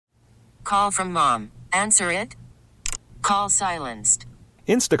call from mom. Answer it. Call silenced.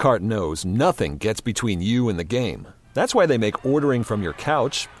 Instacart knows nothing gets between you and the game. That's why they make ordering from your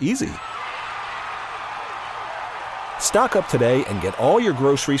couch easy. Stock up today and get all your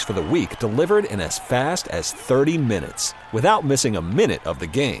groceries for the week delivered in as fast as 30 minutes without missing a minute of the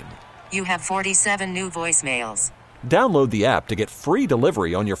game. You have 47 new voicemails. Download the app to get free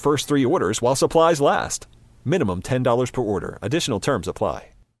delivery on your first 3 orders while supplies last. Minimum $10 per order. Additional terms apply.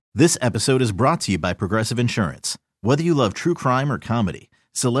 This episode is brought to you by Progressive Insurance. Whether you love true crime or comedy,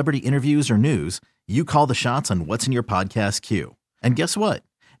 celebrity interviews or news, you call the shots on what's in your podcast queue. And guess what?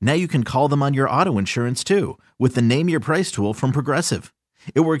 Now you can call them on your auto insurance too with the Name Your Price tool from Progressive.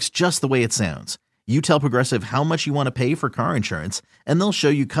 It works just the way it sounds. You tell Progressive how much you want to pay for car insurance, and they'll show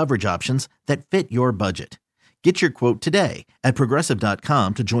you coverage options that fit your budget. Get your quote today at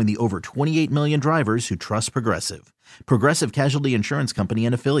Progressive.com to join the over 28 million drivers who trust Progressive. Progressive Casualty Insurance Company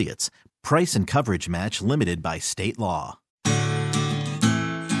and Affiliates. Price and coverage match limited by state law.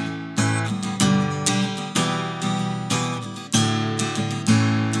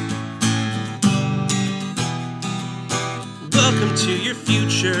 Welcome to your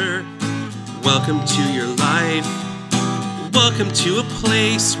future. Welcome to your life. Welcome to a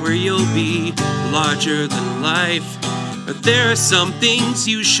place where you'll be larger than life. But there are some things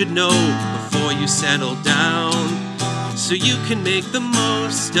you should know before you settle down, so you can make the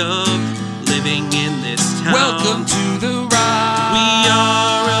most of living in this town. Welcome to the Rock. We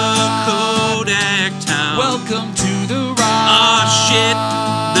are a Kodak town. Welcome to the Rock. Oh shit,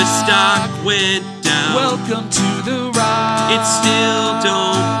 the stock went down. Welcome to the Rock. It still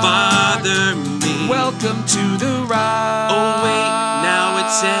don't bother me. Welcome to the Rock. Oh wait, now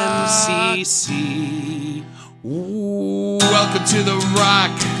it's MCC. Ooh, welcome to the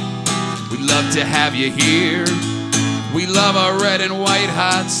Rock. We'd love to have you here. We love our red and white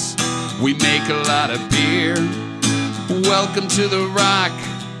hots. We make a lot of beer. Welcome to the Rock.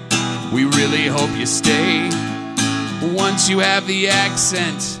 We really hope you stay. Once you have the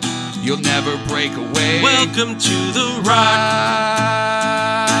accent, you'll never break away. Welcome to the Rock.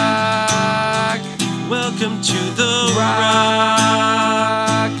 Welcome to the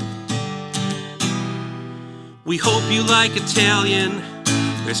Rock. We hope you like Italian.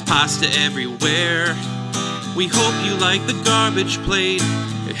 There's pasta everywhere. We hope you like the garbage plate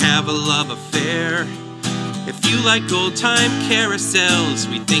and have a love affair. If you like old time carousels,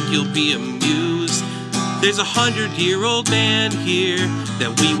 we think you'll be amused. There's a 100-year-old man here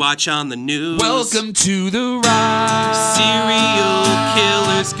that we watch on the news. Welcome to the Rock. Serial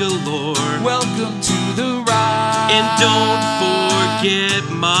killers galore. Welcome to the Rock. And don't forget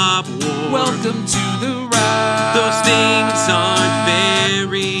mob war. Welcome to the Rock. Those things aren't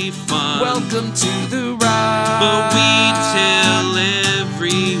very fun. Welcome to the Rock. But we tell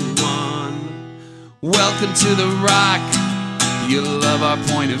everyone. Welcome to the Rock. You'll love our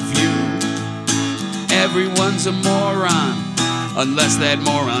point of view. Everyone's a moron, unless that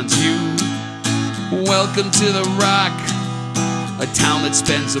moron's you. Welcome to the Rock, a town that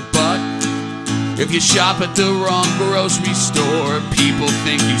spends $1. If you shop at the wrong grocery store, people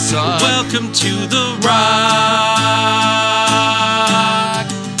think you suck. Welcome to the Rock.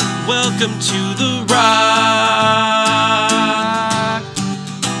 Welcome to the Rock.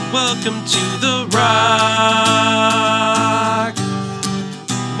 Welcome to the Rock.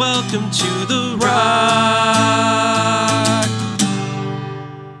 Welcome to the Rock.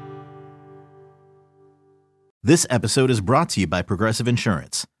 This episode is brought to you by Progressive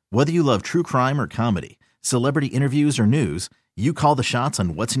Insurance. Whether you love true crime or comedy, celebrity interviews or news, you call the shots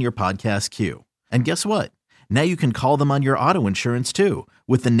on what's in your podcast queue. And guess what? Now you can call them on your auto insurance too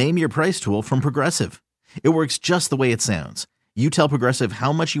with the Name Your Price tool from Progressive. It works just the way it sounds. You tell Progressive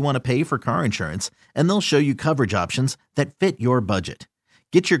how much you want to pay for car insurance, and they'll show you coverage options that fit your budget.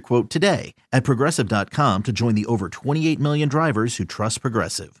 Get your quote today at Progressive.com to join the over 28 million drivers who trust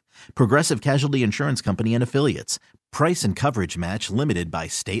Progressive. Progressive Casualty Insurance Company and Affiliates. Price and coverage match limited by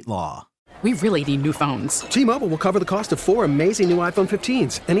state law. We really need new phones. T-Mobile will cover the cost of 4 amazing new iPhone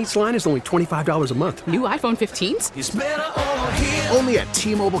 15s, and each line is only $25 a month. New iPhone 15s? It's better over here. Only at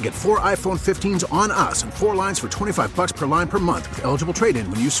T-Mobile, get 4 iPhone 15s on us and 4 lines for $25 per line per month with eligible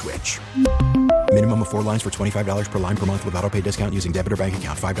trade-in when you switch. Minimum of 4 lines for $25 per line per month with autopay discount using debit or bank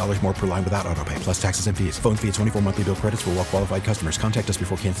account. $5 more per line without autopay, plus taxes and fees. Phone fee at 24 monthly bill credits for well-qualified customers. Contact us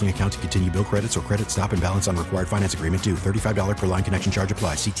before canceling account to continue bill credits or credit stop and balance on required finance agreement due. $35 per line connection charge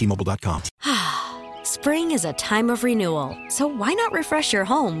applies. See T-Mobile.com. Spring is a time of renewal, so why not refresh your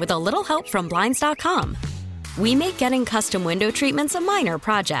home with a little help from Blinds.com? We make getting custom window treatments a minor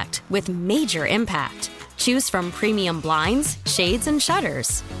project with major impact. Choose from premium blinds, shades, and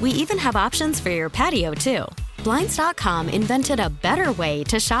shutters. We even have options for your patio, too. Blinds.com invented a better way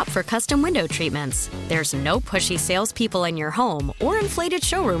to shop for custom window treatments. There's no pushy salespeople in your home or inflated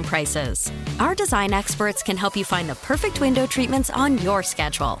showroom prices. Our design experts can help you find the perfect window treatments on your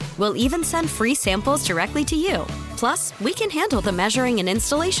schedule. We'll even send free samples directly to you. Plus, we can handle the measuring and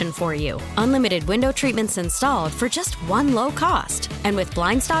installation for you. Unlimited window treatments installed for just one low cost. And with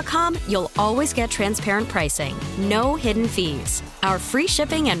Blinds.com, you'll always get transparent pricing. No hidden fees. Our free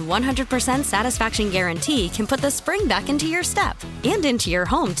shipping and 100% satisfaction guarantee can put the spring back into your step and into your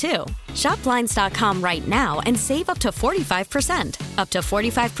home, too. Shop Blinds.com right now and save up to 45%. Up to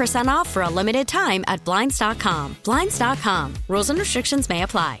 45% off for a limited time at Blinds.com. Blinds.com. Rules and restrictions may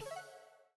apply.